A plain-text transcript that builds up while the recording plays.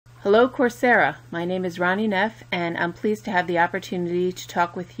Hello Coursera, my name is Roni Neff and I'm pleased to have the opportunity to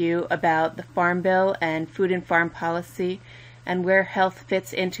talk with you about the Farm Bill and food and farm policy and where health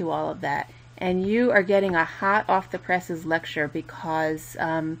fits into all of that. And you are getting a hot off the presses lecture because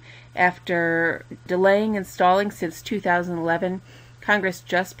after delaying and stalling since 2011, Congress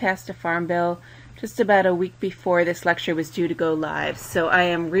just passed a Farm Bill just about a week before this lecture was due to go live. So I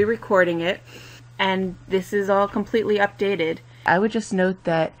am re-recording it and this is all completely updated. I would just note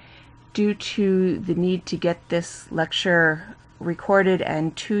that due to the need to get this lecture recorded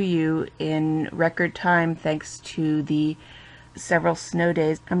and to you in record time thanks to the several snow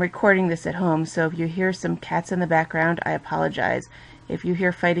days, I'm recording this at home, so if you hear some cats in the background, I apologize. If you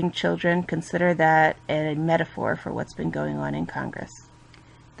hear fighting children, consider that a metaphor for what's been going on in Congress.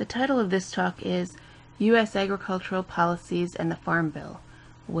 The title of this talk is U.S. Agricultural Policies and the Farm Bill.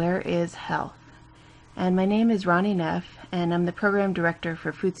 Where is Health? And my name is Roni Neff, and I'm the Program Director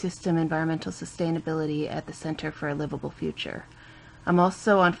for Food System Environmental Sustainability at the Center for a Livable Future. I'm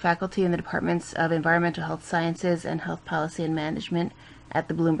also on faculty in the Departments of Environmental Health Sciences and Health Policy and Management at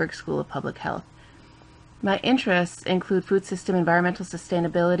the Bloomberg School of Public Health. My interests include food system environmental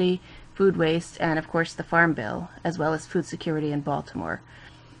sustainability, food waste, and of course the Farm Bill, as well as food security in Baltimore.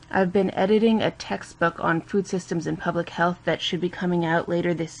 I've been editing a textbook on food systems and public health that should be coming out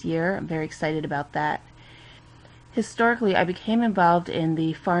later this year. I'm very excited about that. Historically, I became involved in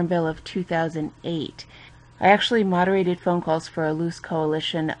the Farm Bill of 2008. I actually moderated phone calls for a loose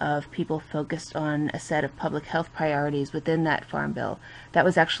coalition of people focused on a set of public health priorities within that Farm Bill. That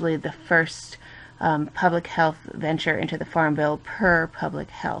was actually the first public health venture into the Farm Bill per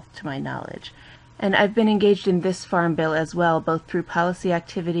public health, to my knowledge. And I've been engaged in this Farm Bill as well, both through policy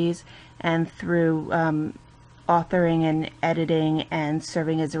activities and through authoring and editing and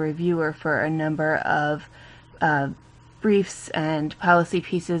serving as a reviewer for a number of briefs and policy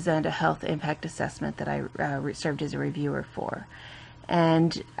pieces and a health impact assessment that I served as a reviewer for.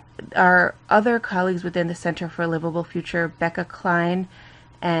 And our other colleagues within the Center for a Livable Future, Becca Klein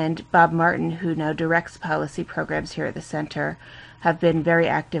and Bob Martin, who now directs policy programs here at the Center, have been very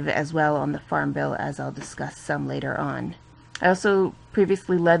active as well on the Farm Bill, as I'll discuss some later on. I also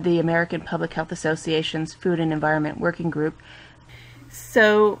previously led the American Public Health Association's Food and Environment Working Group.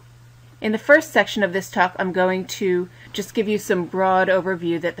 So in the first section of this talk, I'm going to just give you some broad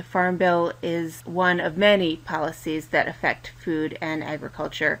overview that the Farm Bill is one of many policies that affect food and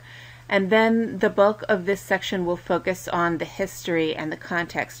agriculture. And then the bulk of this section will focus on the history and the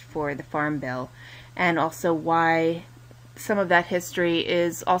context for the Farm Bill, and also why some of that history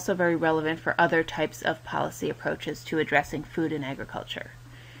is also very relevant for other types of policy approaches to addressing food and agriculture.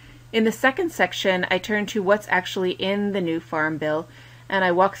 In the second section, I turn to what's actually in the new Farm Bill, and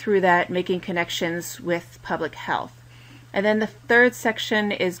I walk through that, making connections with public health. And then the third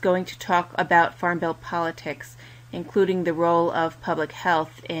section is going to talk about Farm Bill politics, including the role of public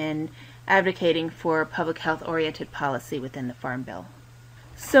health in advocating for public health-oriented policy within the Farm Bill.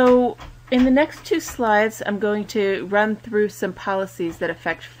 So in the next two slides, I'm going to run through some policies that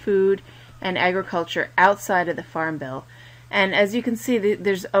affect food and agriculture outside of the Farm Bill. And as you can see,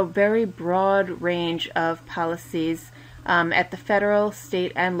 there's a very broad range of policies at the federal,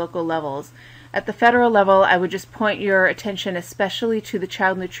 state, and local levels. At the federal level, I would just point your attention especially to the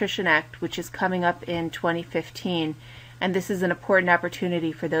Child Nutrition Act, which is coming up in 2015. And this is an important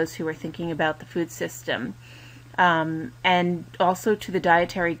opportunity for those who are thinking about the food system. And also to the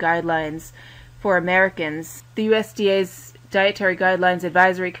dietary guidelines for Americans. The USDA's Dietary Guidelines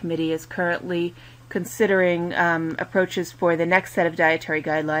Advisory Committee is currently considering approaches for the next set of dietary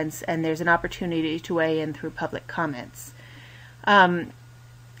guidelines, and there's an opportunity to weigh in through public comments.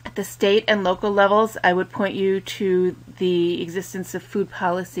 At the state and local levels, I would point you to the existence of food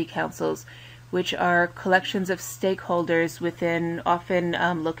policy councils, which are collections of stakeholders within often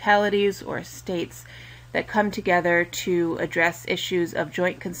localities or states that come together to address issues of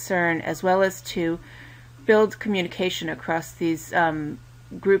joint concern, as well as to build communication across these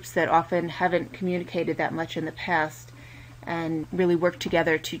groups that often haven't communicated that much in the past, and really work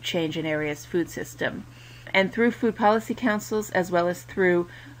together to change an area's food system. And through food policy councils, as well as through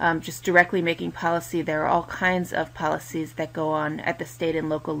just directly making policy, there are all kinds of policies that go on at the state and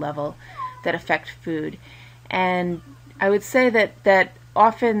local level that affect food. And I would say that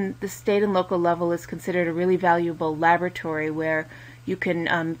often the state and local level is considered a really valuable laboratory where you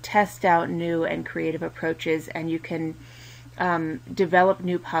can test out new and creative approaches, and you can develop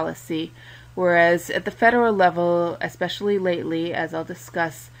new policy. Whereas at the federal level, especially lately, as I'll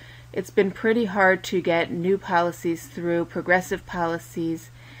discuss, it's been pretty hard to get new policies through, progressive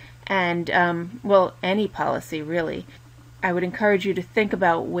policies, and, well, any policy really. I would encourage you to think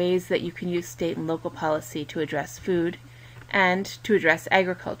about ways that you can use state and local policy to address food and to address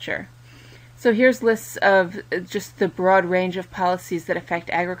agriculture. So here's lists of just the broad range of policies that affect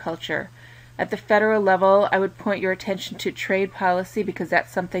agriculture. At the federal level, I would point your attention to trade policy because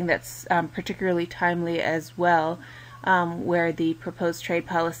that's something that's particularly timely as well, where the proposed trade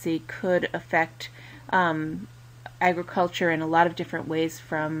policy could affect agriculture in a lot of different ways,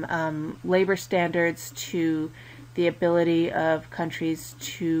 from labor standards to the ability of countries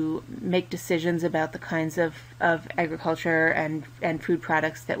to make decisions about the kinds of agriculture and food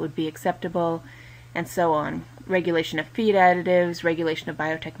products that would be acceptable, and so on. Regulation of feed additives, regulation of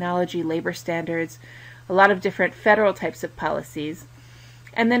biotechnology, labor standards, a lot of different federal types of policies.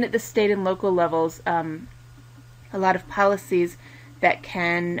 And then at the state and local levels, a lot of policies that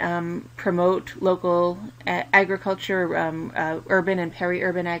can promote local agriculture, urban and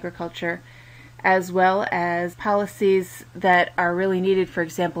peri-urban agriculture, as well as policies that are really needed, for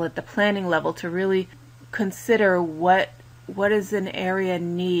example, at the planning level, to really consider what does an area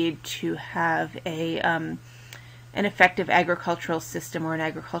need to have an effective agricultural system or an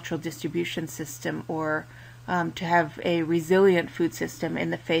agricultural distribution system, or to have a resilient food system in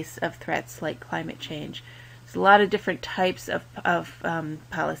the face of threats like climate change. There's a lot of different types of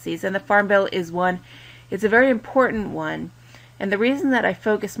policies, and the Farm Bill is one. It's a very important one. And the reason that I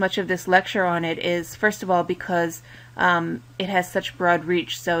focus much of this lecture on it is, first of all, because it has such broad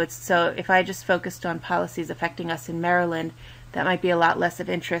reach. So if I just focused on policies affecting us in Maryland, that might be a lot less of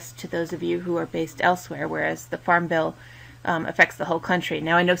interest to those of you who are based elsewhere, whereas the Farm Bill affects the whole country.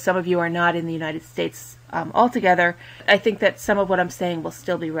 Now, I know some of you are not in the United States altogether. I think that some of what I'm saying will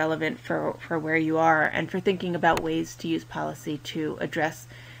still be relevant for where you are, and for thinking about ways to use policy to address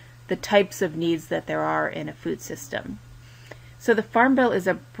the types of needs that there are in a food system. So the Farm Bill is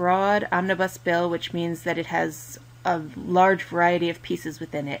a broad omnibus bill, which means that it has a large variety of pieces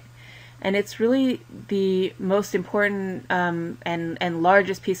within it. And it's really the most important and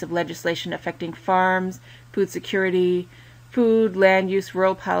largest piece of legislation affecting farms, food security, food, land use,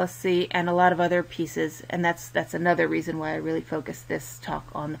 rural policy, and a lot of other pieces. And that's another reason why I really focus this talk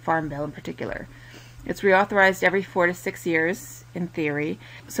on the Farm Bill in particular. It's reauthorized every 4 to 6 years, in theory.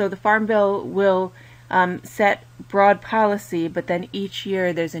 So the Farm Bill will set broad policy, but then each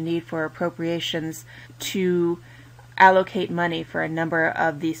year there's a need for appropriations to allocate money for a number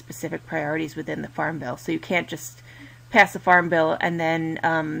of these specific priorities within the Farm Bill. So you can't just pass a Farm Bill and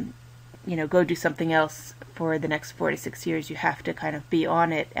then go do something else for the next 4 to 6 years. You have to kind of be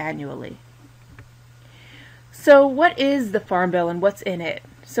on it annually. So what is the Farm Bill and what's in it?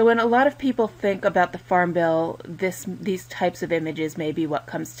 So when a lot of people think about the Farm Bill, these types of images may be what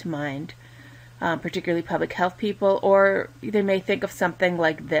comes to mind. Particularly public health people, or they may think of something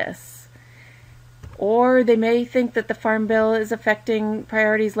like this. Or they may think that the Farm Bill is affecting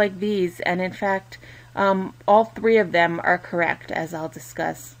priorities like these, and in fact, all three of them are correct, as I'll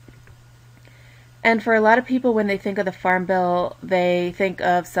discuss. And for a lot of people, when they think of the Farm Bill, they think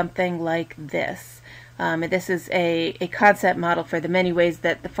of something like this. This is a concept model for the many ways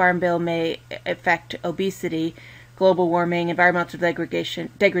that the Farm Bill may affect obesity, global warming, environmental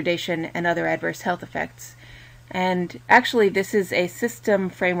degradation, and other adverse health effects. And actually, this is a system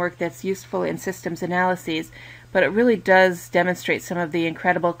framework that's useful in systems analyses, but it really does demonstrate some of the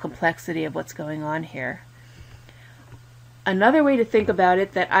incredible complexity of what's going on here. Another way to think about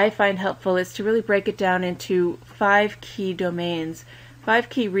it that I find helpful is to really break it down into 5 key domains, 5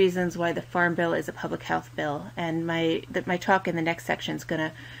 key reasons why the Farm Bill is a public health bill. And my talk in the next section is going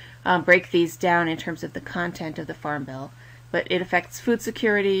to break these down in terms of the content of the Farm Bill. But it affects food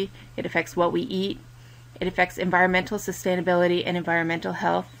security, it affects what we eat, it affects environmental sustainability and environmental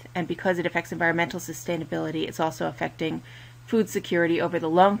health, and because it affects environmental sustainability, it's also affecting food security over the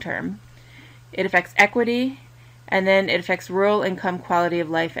long term. It affects equity, and then it affects rural income, quality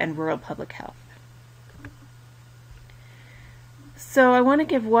of life, and rural public health. So I want to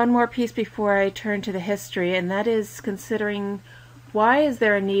give one more piece before I turn to the history, and that is considering why is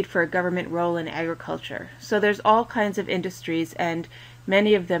there a need for a government role in agriculture? So there's all kinds of industries, and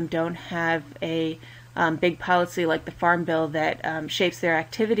many of them don't have a big policy like the Farm Bill that shapes their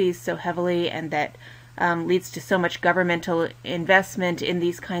activities so heavily and that leads to so much governmental investment in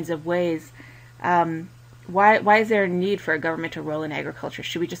these kinds of ways. Why is there a need for a governmental role in agriculture?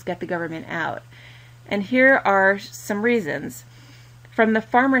 Should we just get the government out? And here are some reasons. From the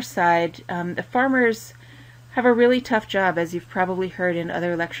farmer side, the farmers have a really tough job, as you've probably heard in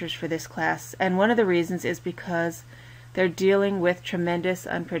other lectures for this class, and one of the reasons is because they're dealing with tremendous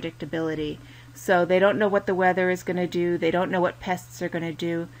unpredictability. So they don't know what the weather is going to do, they don't know what pests are going to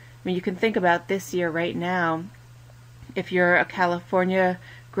do. I mean, you can think about this year right now. If you're a California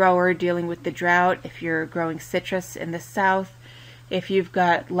grower dealing with the drought, if you're growing citrus in the south, if you've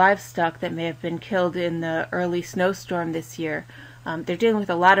got livestock that may have been killed in the early snowstorm this year, they're dealing with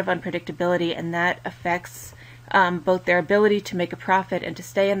a lot of unpredictability, and that affects both their ability to make a profit and to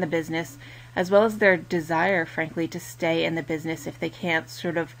stay in the business, as well as their desire, frankly, to stay in the business if they can't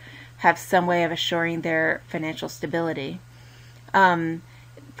sort of have some way of assuring their financial stability.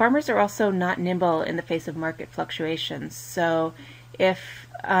 Farmers are also not nimble in the face of market fluctuations. So if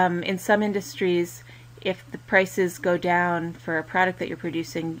in some industries, if the prices go down for a product that you're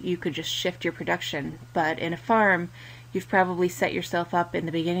producing, you could just shift your production. But in a farm, you've probably set yourself up in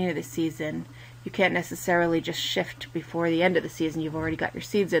the beginning of the season. You can't necessarily just shift before the end of the season. You've already got your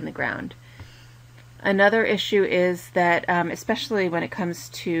seeds in the ground. Another issue is that, especially when it comes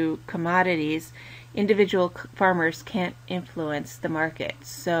to commodities, individual farmers can't influence the market.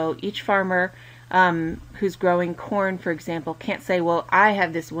 So each farmer who's growing corn, for example, can't say, well, I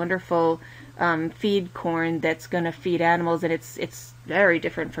have this wonderful feed corn that's going to feed animals, and it's very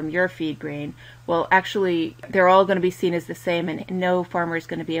different from your feed grain. Well, actually, they're all going to be seen as the same, and no farmer is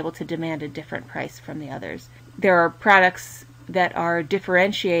going to be able to demand a different price from the others. There are products that are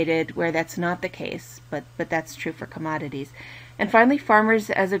differentiated where that's not the case, but that's true for commodities. And finally, farmers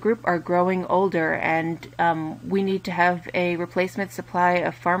as a group are growing older, and we need to have a replacement supply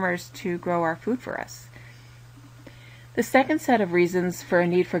of farmers to grow our food for us. The second set of reasons for a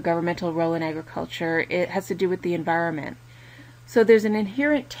need for governmental role in agriculture, it has to do with the environment. So there's an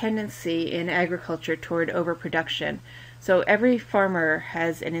inherent tendency in agriculture toward overproduction. So every farmer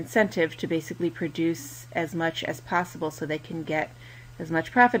has an incentive to basically produce as much as possible so they can get as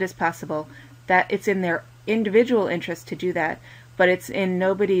much profit as possible. That it's in their individual interest to do that, but it's in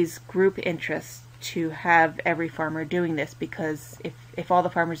nobody's group interest to have every farmer doing this, because if all the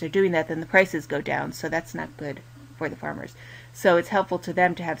farmers are doing that, then the prices go down, so that's not good for the farmers. So it's helpful to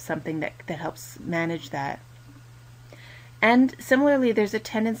them to have something that helps manage that. And similarly, there's a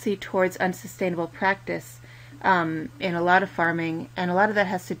tendency towards unsustainable practice in a lot of farming, and a lot of that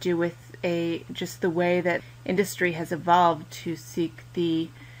has to do with just the way that industry has evolved to seek the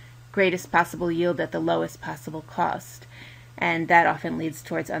greatest possible yield at the lowest possible cost. And that often leads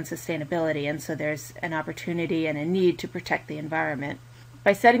towards unsustainability, and so there's an opportunity and a need to protect the environment.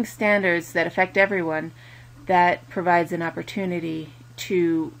 By setting standards that affect everyone, that provides an opportunity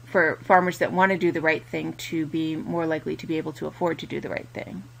for farmers that want to do the right thing to be more likely to be able to afford to do the right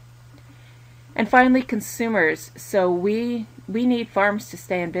thing. And finally, consumers. So we need farms to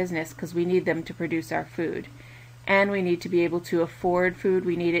stay in business because we need them to produce our food. And we need to be able to afford food.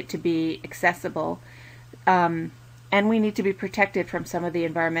 We need it to be accessible. And we need to be protected from some of the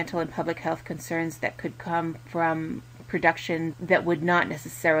environmental and public health concerns that could come from production that would not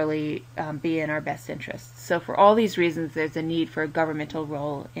necessarily be in our best interests. So for all these reasons, there's a need for a governmental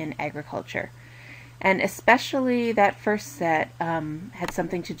role in agriculture. And especially that first set had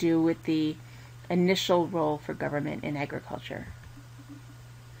something to do with the initial role for government in agriculture.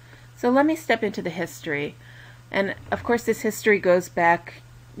 So let me step into the history. And of course, this history goes back,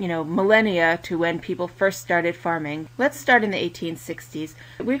 millennia to when people first started farming. Let's start in the 1860s.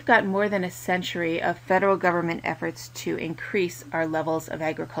 We've got more than a century of federal government efforts to increase our levels of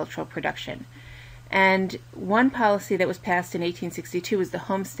agricultural production. And one policy that was passed in 1862 was the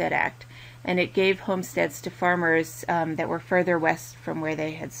Homestead Act, and it gave homesteads to farmers that were further west from where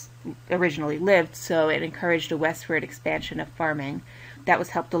they had originally lived, so it encouraged a westward expansion of farming. That was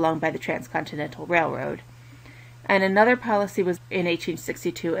helped along by the Transcontinental Railroad. And another policy was in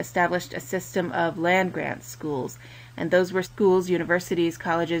 1862 established a system of land-grant schools, and those were schools, universities,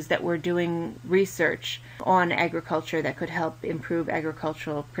 colleges that were doing research on agriculture that could help improve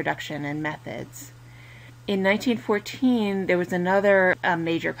agricultural production and methods. In 1914, there was another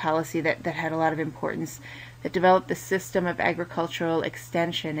major policy that had a lot of importance that developed the system of agricultural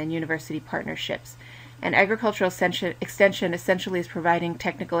extension and university partnerships. And agricultural extension essentially is providing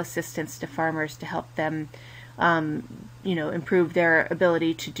technical assistance to farmers to help them improve their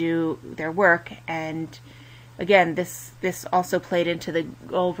ability to do their work. And again, this also played into the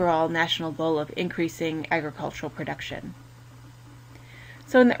overall national goal of increasing agricultural production.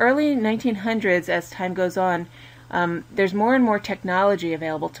 So in the early 1900s, as time goes on, there's more and more technology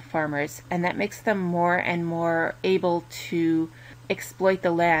available to farmers, and that makes them more and more able to exploit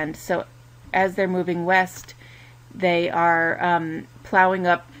the land. So as they're moving west, they are plowing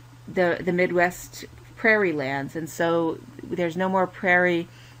up the Midwest prairie lands, and so there's no more prairie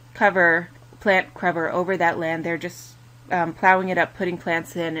plant cover over that land. They're just plowing it up, putting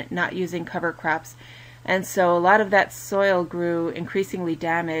plants in, not using cover crops. And so a lot of that soil grew increasingly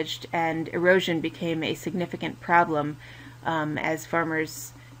damaged, and erosion became a significant problem as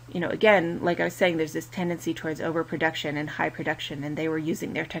farmers, again, like I was saying, there's this tendency towards overproduction and high production, and they were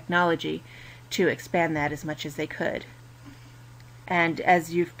using their technology to expand that as much as they could. And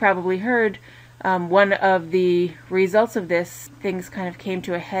as you've probably heard, one of the results of this, things kind of came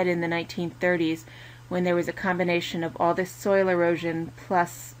to a head in the 1930s when there was a combination of all this soil erosion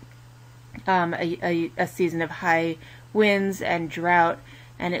plus a season of high winds and drought,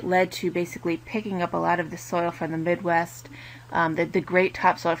 and it led to basically picking up a lot of the soil from the Midwest, the great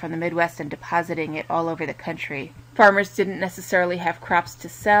topsoil from the Midwest, and depositing it all over the country. Farmers didn't necessarily have crops to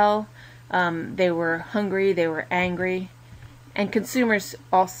sell. They were hungry, they were angry, and consumers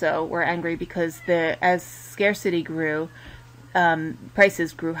also were angry because as scarcity grew,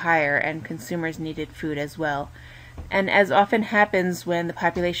 prices grew higher, and consumers needed food as well. And as often happens when the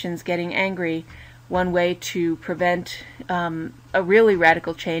population's getting angry, one way to prevent a really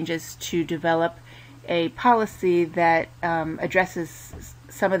radical change is to develop a policy that addresses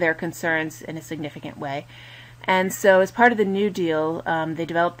some of their concerns in a significant way. And so as part of the New Deal, they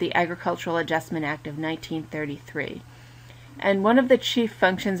developed the Agricultural Adjustment Act of 1933. And one of the chief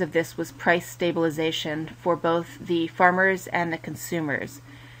functions of this was price stabilization for both the farmers and the consumers.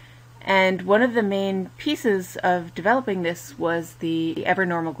 And one of the main pieces of developing this was the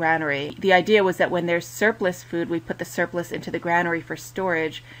ever-normal granary. The idea was that when there's surplus food, we put the surplus into the granary for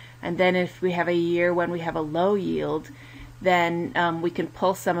storage, and then if we have a year when we have a low yield, then we can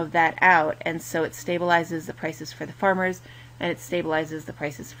pull some of that out, and so it stabilizes the prices for the farmers, and it stabilizes the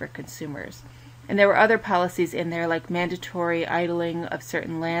prices for consumers. And there were other policies in there, like mandatory idling of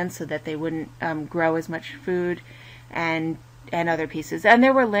certain lands so that they wouldn't grow as much food, and other pieces. And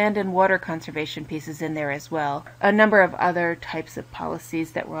there were land and water conservation pieces in there as well. A number of other types of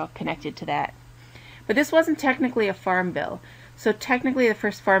policies that were all connected to that. But this wasn't technically a farm bill. So technically the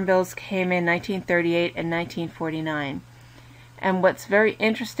first farm bills came in 1938 and 1949. And what's very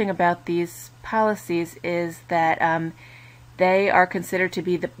interesting about these policies is that they are considered to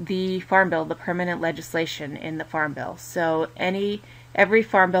be the farm bill, the permanent legislation in the farm bill. So every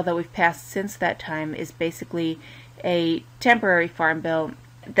farm bill that we've passed since that time is basically a temporary farm bill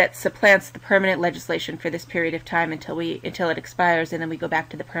that supplants the permanent legislation for this period of time until it expires, and then we go back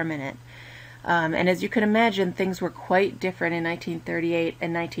to the permanent. And as you can imagine, things were quite different in 1938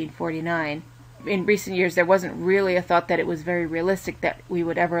 and 1949. In recent years, there wasn't really a thought that it was very realistic that we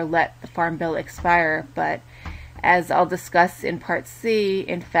would ever let the farm bill expire, but as I'll discuss in Part C,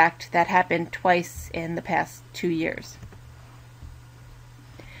 in fact, that happened twice in the past 2 years.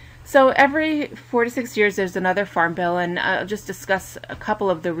 So every 4 to 6 years there's another farm bill, and I'll just discuss a couple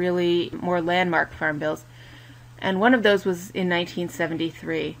of the really more landmark farm bills. And one of those was in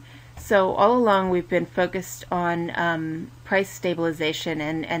 1973. So all along we've been focused on price stabilization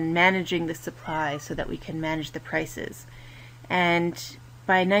and managing the supply so that we can manage the prices. And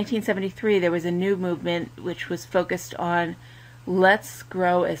by 1973 there was a new movement which was focused on let's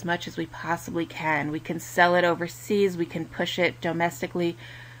grow as much as we possibly can. We can sell it overseas, we can push it domestically.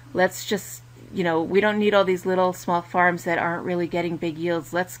 Let's just, we don't need all these little small farms that aren't really getting big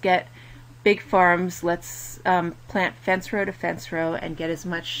yields. Let's get big farms. Let's plant fence row to fence row and get as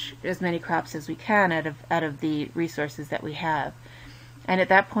many crops as we can out of the resources that we have. And at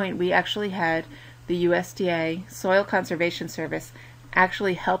that point, we actually had the USDA, Soil Conservation Service,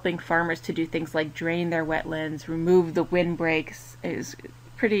 actually helping farmers to do things like drain their wetlands, remove the windbreaks. It was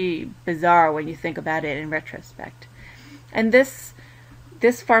pretty bizarre when you think about it in retrospect. And this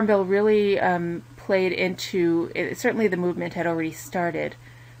farm bill really played into, certainly the movement had already started,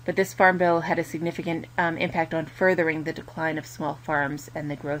 but this farm bill had a significant impact on furthering the decline of small farms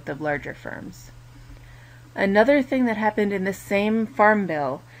and the growth of larger firms. Another thing that happened in this same farm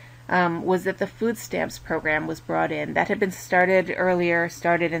bill was that the food stamps program was brought in. That had been started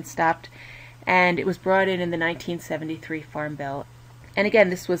and stopped, and it was brought in the 1973 farm bill. And again,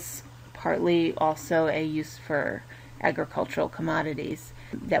 this was partly also a use for agricultural commodities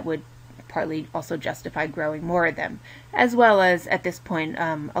that would partly also justify growing more of them, as well as, at this point,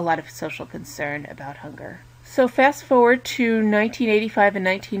 a lot of social concern about hunger. So fast forward to 1985 and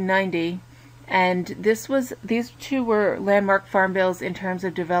 1990, and these two were landmark farm bills in terms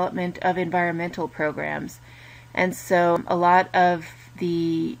of development of environmental programs. And so a lot of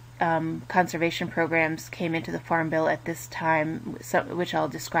the conservation programs came into the farm bill at this time, which I'll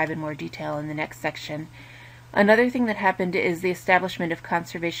describe in more detail in the next section. Another thing that happened is the establishment of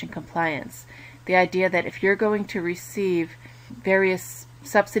conservation compliance. The idea that if you're going to receive various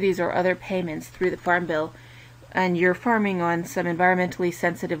subsidies or other payments through the farm bill, and you're farming on some environmentally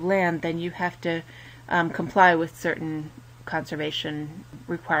sensitive land, then you have to comply with certain conservation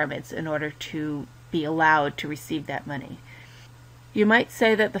requirements in order to be allowed to receive that money. You might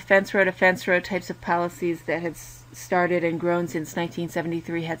say that the fence row to fence row types of policies that had started and grown since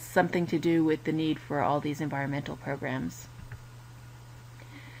 1973 had something to do with the need for all these environmental programs.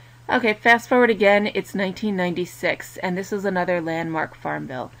 Okay, fast forward again, it's 1996, and this is another landmark farm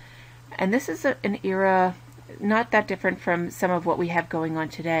bill. And this is an era not that different from some of what we have going on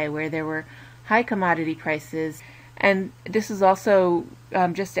today, where there were high commodity prices, and this is also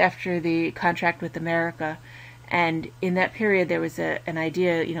just after the contract with America. And in that period, there was an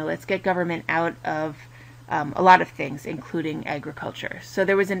idea, let's get government out of a lot of things, including agriculture. So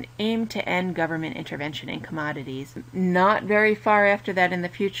there was an aim to end government intervention in commodities. Not very far after that in the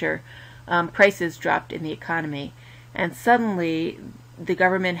future, prices dropped in the economy, and suddenly the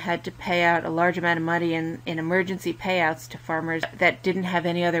government had to pay out a large amount of money in emergency payouts to farmers that didn't have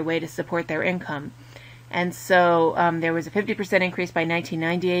any other way to support their income. And so there was a 50% increase by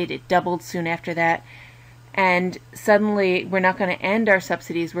 1998. It doubled soon after that. And suddenly, we're not going to end our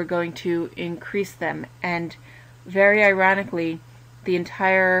subsidies, we're going to increase them. And very ironically, the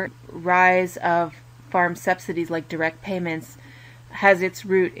entire rise of farm subsidies, like direct payments, has its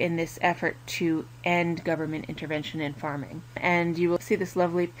root in this effort to end government intervention in farming. And you will see this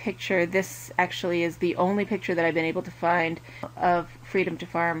lovely picture. This actually is the only picture that I've been able to find of freedom to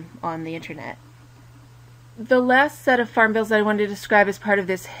farm on the internet. The last set of farm bills that I wanted to describe as part of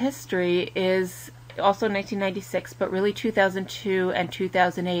this history is also 1996, but really 2002 and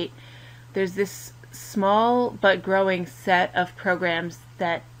 2008. There's this small but growing set of programs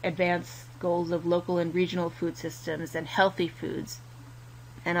that advance goals of local and regional food systems and healthy foods.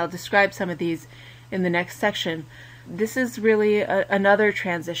 And I'll describe some of these in the next section. This is really another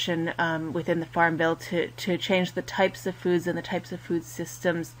transition within the Farm Bill to change the types of foods and the types of food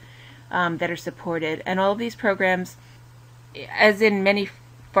systems that are supported. And all of these programs, as in many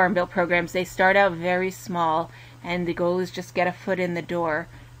Farm Bill programs, they start out very small, and the goal is just get a foot in the door,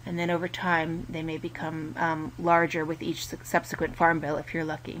 and then over time they may become larger with each subsequent Farm Bill if you're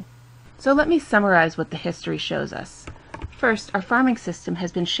lucky. So let me summarize what the history shows us. First, our farming system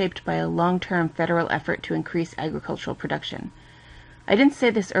has been shaped by a long-term federal effort to increase agricultural production. I didn't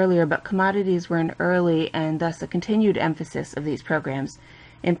say this earlier, but commodities were an early and thus a continued emphasis of these programs,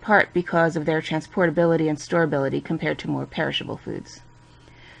 in part because of their transportability and storability compared to more perishable foods.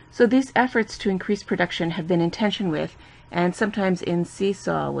 So these efforts to increase production have been in tension with, and sometimes in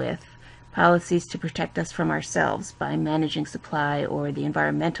seesaw with, policies to protect us from ourselves by managing supply or the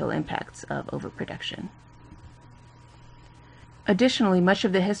environmental impacts of overproduction. Additionally, much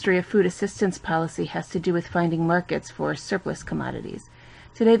of the history of food assistance policy has to do with finding markets for surplus commodities.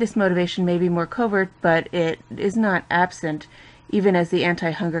 Today this motivation may be more covert, but it is not absent, even as the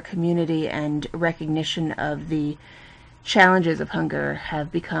anti-hunger community and recognition of the challenges of hunger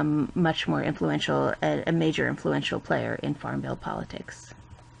have become much more influential, a major influential player in Farm Bill politics.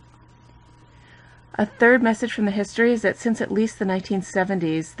 A third message from the history is that since at least the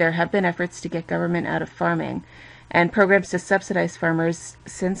 1970s, there have been efforts to get government out of farming, and programs to subsidize farmers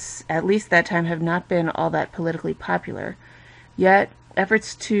since at least that time have not been all that politically popular. Yet,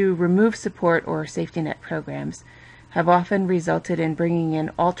 efforts to remove support or safety net programs have often resulted in bringing in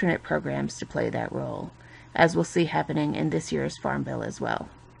alternate programs to play that role, as we'll see happening in this year's Farm Bill as well.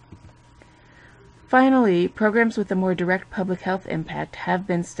 Finally, programs with a more direct public health impact have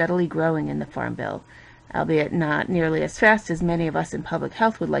been steadily growing in the Farm Bill, albeit not nearly as fast as many of us in public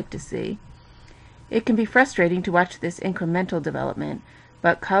health would like to see. It can be frustrating to watch this incremental development,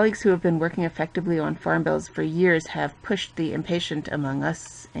 but colleagues who have been working effectively on Farm Bills for years have pushed the impatient among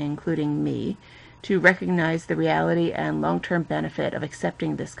us, including me, to recognize the reality and long-term benefit of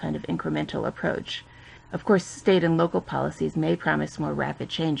accepting this kind of incremental approach. Of course, state and local policies may promise more rapid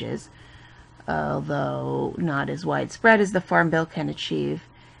changes, although not as widespread as the Farm Bill can achieve,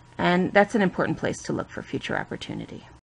 and that's an important place to look for future opportunity.